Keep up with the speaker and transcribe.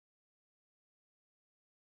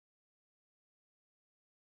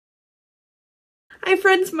Hi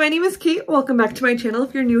friends, my name is Kate. Welcome back to my channel.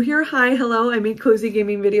 If you're new here, hi, hello. I make cozy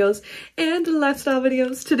gaming videos and lifestyle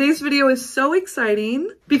videos. Today's video is so exciting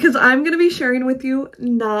because I'm going to be sharing with you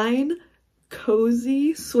 9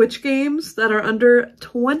 cozy Switch games that are under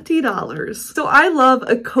 $20. So I love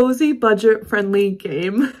a cozy budget-friendly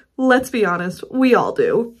game. Let's be honest, we all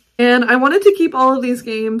do. And I wanted to keep all of these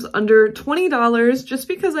games under $20 just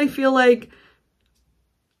because I feel like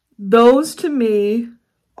those to me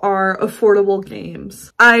are affordable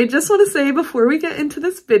games. I just want to say before we get into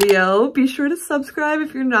this video, be sure to subscribe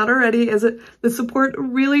if you're not already, as the support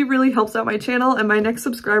really helps out my channel, and my next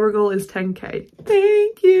subscriber goal is 10K.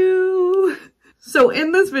 Thank you! So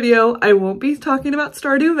in this video, I won't be talking about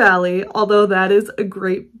Stardew Valley, although that is a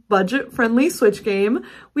great budget-friendly Switch game.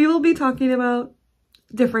 We will be talking about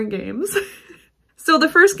different games. So the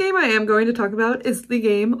first game I am going to talk about is the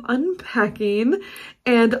game Unpacking,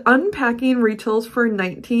 and Unpacking retails for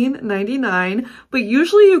 $19.99, but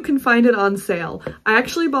usually you can find it on sale. I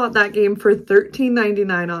actually bought that game for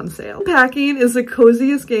 $13.99 on sale. Unpacking is the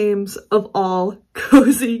coziest games of all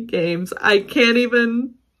cozy games. I can't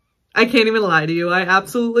even lie to you. I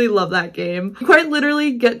absolutely love that game. You quite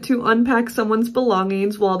literally get to unpack someone's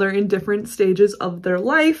belongings while they're in different stages of their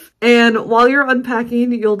life. And while you're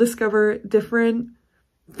unpacking, you'll discover different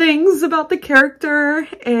things about the character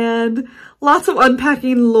and lots of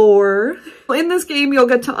unpacking lore. In this game, you'll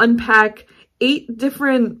get to unpack 8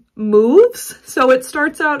 different moves. So it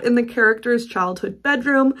starts out in the character's childhood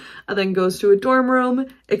bedroom and then goes to a dorm room,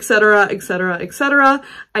 etc, etc, etc.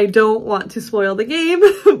 I don't want to spoil the game,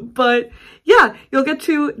 but yeah, you'll get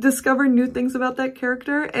to discover new things about that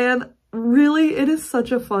character, and really it is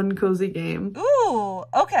such a fun, cozy game. Ooh,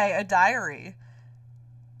 okay, a diary.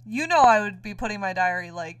 You know I would be putting my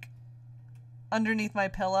diary, like, underneath my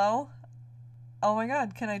pillow. Oh my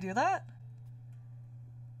god, can I do that?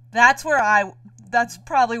 That's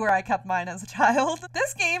probably where I kept mine as a child.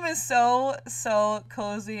 This game is so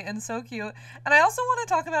cozy and so cute. And I also want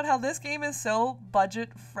to talk about how this game is so budget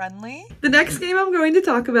friendly. The next game I'm going to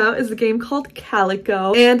talk about is a game called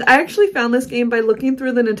Calico. And I actually found this game by looking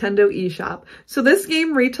through the Nintendo eShop. So this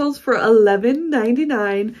game retails for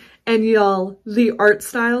 $11.99. And y'all, the art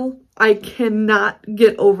style, I cannot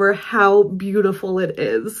get over how beautiful it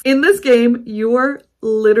is. In this game, you are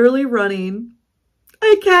literally running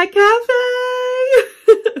a cat cafe!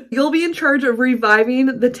 You'll be in charge of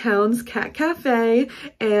reviving the town's cat cafe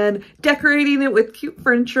and decorating it with cute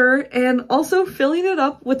furniture and also filling it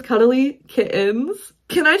up with cuddly kittens.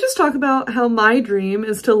 Can I just talk about how my dream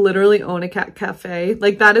is to literally own a cat cafe?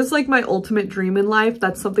 Like, that is like my ultimate dream in life.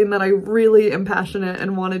 That's something that I really am passionate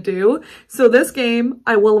and want to do. So this game,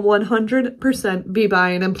 I will 100% be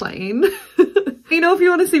buying and playing. You know, if you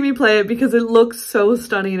want to see me play it, because it looks so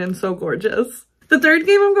stunning and so gorgeous. The third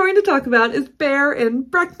game I'm going to talk about is Bear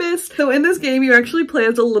and Breakfast. So in this game, you actually play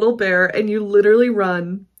as a little bear and you literally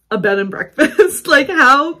run a bed and breakfast. Like,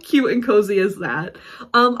 how cute and cozy is that?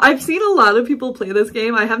 I've seen a lot of people play this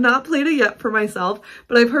game. I have not played it yet for myself,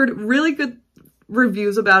 but I've heard really good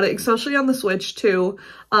reviews about it, especially on the Switch too.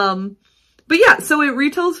 But yeah, so it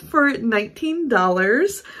retails for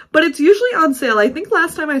 $19, but it's usually on sale. I think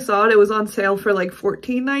last time I saw it, it was on sale for like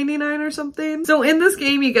 $14.99 or something. So in this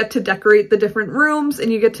game, you get to decorate the different rooms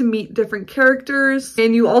and you get to meet different characters,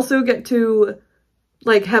 and you also get to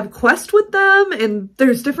like have quests with them, and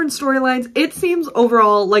there's different storylines. It seems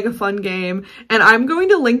overall like a fun game, and I'm going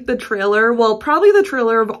to link the trailer, well, probably the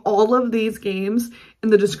trailer of all of these games in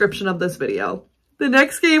the description of this video. The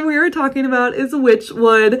next game we are talking about is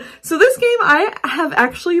Witchwood. So this game I have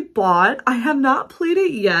actually bought. I have not played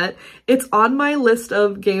it yet. It's on my list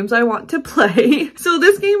of games I want to play. So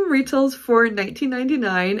this game retails for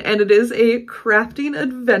 $19.99, and it is a crafting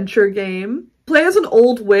adventure game. Play as an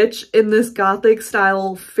old witch in this gothic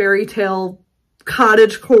style fairy tale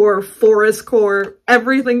cottagecore, forest core,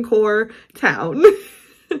 everything core town.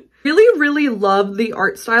 Really love the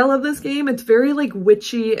art style of this game. It's very like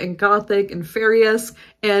witchy and gothic and fairy-esque,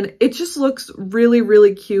 and it just looks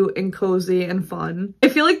really cute and cozy and fun. I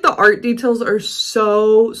feel like the art details are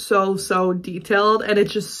so detailed, and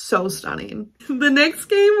it's just so stunning. The next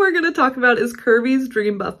game we're going to talk about is Kirby's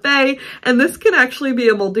Dream Buffet, and this can actually be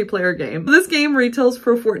a multiplayer game. This game retails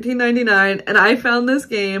for $14.99, and I found this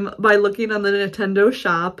game by looking on the Nintendo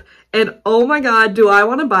shop. And oh my god, do I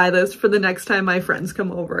want to buy this for the next time my friends come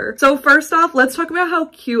over. So first off, let's talk about how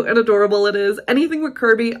cute and adorable it is. Anything with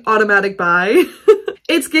Kirby, automatic buy.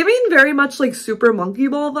 It's giving very much like Super Monkey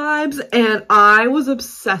Ball vibes, and I was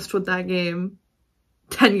obsessed with that game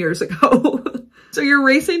 10 years ago. So you're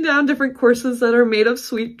racing down different courses that are made of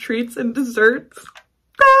sweet treats and desserts.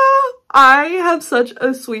 I have such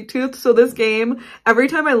a sweet tooth, so this game, every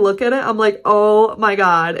time I look at it, I'm like, oh my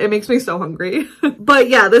god, it makes me so hungry. But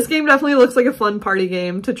yeah, this game definitely looks like a fun party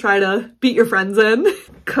game to try to beat your friends in.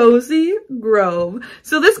 Cozy Grove.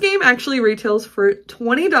 So this game actually retails for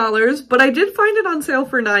 $20, but I did find it on sale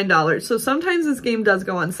for $9, so sometimes this game does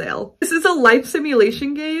go on sale. This is a life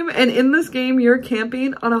simulation game, and in this game, you're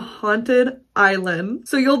camping on a haunted island.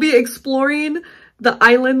 So you'll be exploring the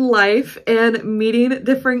island life and meeting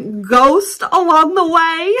different ghosts along the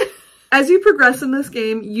way. As you progress in this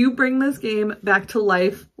game, you bring this game back to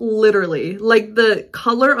life, literally. Like, the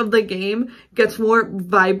color of the game gets more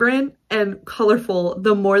vibrant and colorful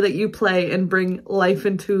the more that you play and bring life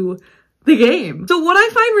into the game. So what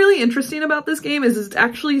I find really interesting about this game is it's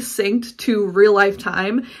actually synced to real life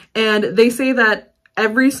time, and they say that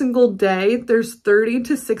every single day there's 30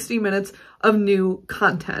 to 60 minutes of new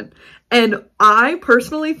content. And I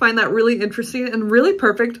personally find that really interesting and really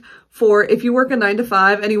perfect for if you work a 9 to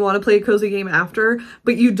 5 and you want to play a cozy game after,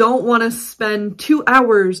 but you don't want to spend 2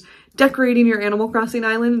 hours decorating your Animal Crossing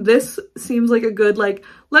island. This seems like a good, like,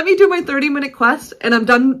 let me do my 30-minute quest and I'm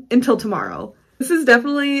done until tomorrow. This is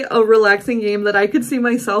definitely a relaxing game that I could see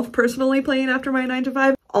myself personally playing after my 9 to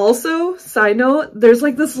 5. Also, side note, there's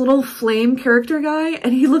like this little flame character guy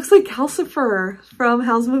and he looks like Calcifer from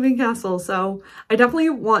Howl's Moving Castle. So I definitely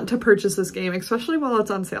want to purchase this game, especially while it's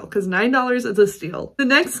on sale, because $9 is a steal. The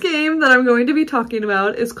next game that I'm going to be talking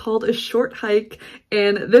about is called A Short Hike,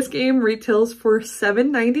 and this game retails for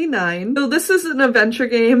 $7.99. So this is an adventure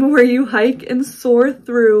game where you hike and soar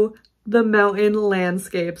through the mountain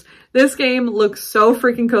landscapes. This game looks so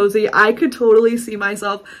freaking cozy. I could totally see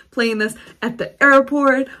myself playing this at the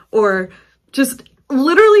airport or just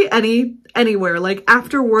literally anywhere, like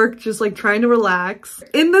after work, just like trying to relax.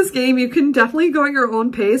 In this game, you can definitely go at your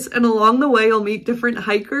own pace, and along the way, you'll meet different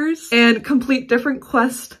hikers and complete different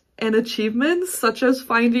quests and achievements, such as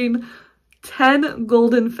finding 10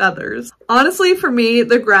 golden feathers. Honestly, for me,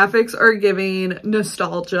 the graphics are giving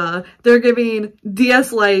nostalgia. They're giving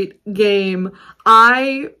DS Lite game.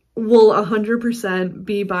 I will 100%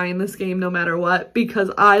 be buying this game no matter what, because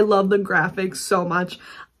I love the graphics so much.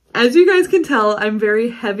 As you guys can tell, I'm very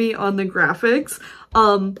heavy on the graphics.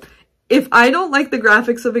 If I don't like the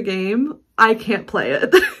graphics of a game, I can't play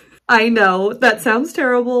it. I know that sounds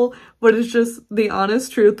terrible, but it's just the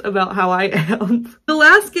honest truth about how I am. The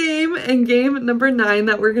last game, and game number 9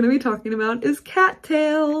 that we're going to be talking about, is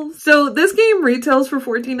Cattails. So this game retails for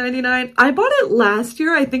 $14.99. I bought it last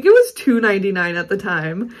year. I think it was $2.99 at the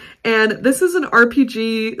time. And this is an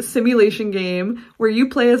RPG simulation game where you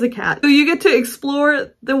play as a cat. So you get to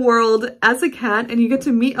explore the world as a cat, and you get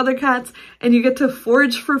to meet other cats, and you get to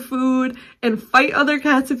forage for food and fight other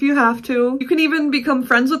cats if you have to. You can even become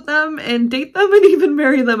friends with them and date them and even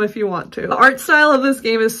marry them if you want to. The art style of this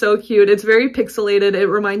game is so cute. It's very pixelated. It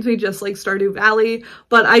reminds me just like Stardew Valley,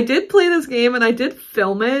 but I did play this game and I did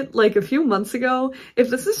film it like a few months ago. If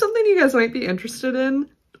this is something you guys might be interested in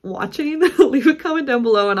watching, leave a comment down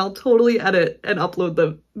below and I'll totally edit and upload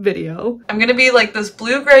the video. I'm gonna be like this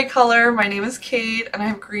blue-gray color. My name is Kate and I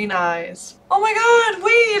have green eyes. Oh my god,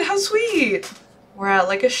 wait, how sweet. We're at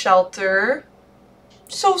like a shelter.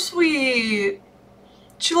 So sweet.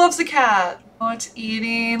 She loves the cat. Oh, it's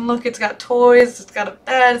eating. Look, it's got toys. It's got a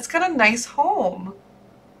bed. It's got a nice home.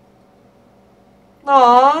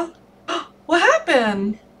 Aww. What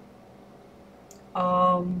happened?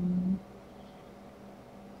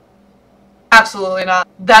 Absolutely not.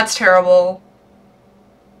 That's terrible.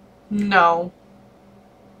 No.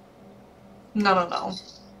 No, no, no.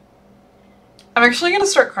 I'm actually gonna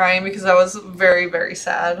start crying because that was very, very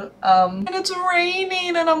sad. And it's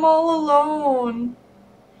raining and I'm all alone.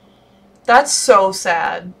 That's so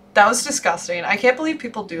sad. That was disgusting. I can't believe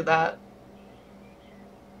people do that.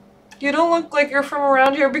 You don't look like you're from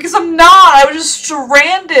around here, because I'm not! I was just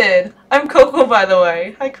stranded! I'm Coco, by the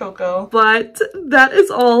way. Hi, Coco. But that is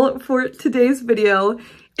all for today's video.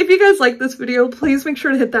 If you guys like this video, please make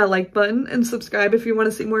sure to hit that like button and subscribe if you want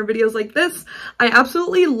to see more videos like this. I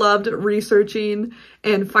absolutely loved researching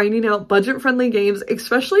and finding out budget-friendly games,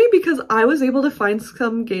 especially because I was able to find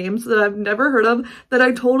some games that I've never heard of that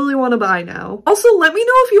I totally want to buy now. Also, let me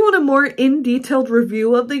know if you want a more in-detailed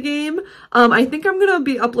review of the game. I think I'm going to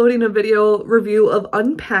be uploading a video review of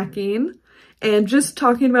Unpacking and just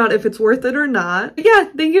talking about if it's worth it or not. But yeah,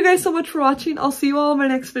 thank you guys so much for watching. I'll see you all in my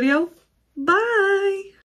next video. Bye!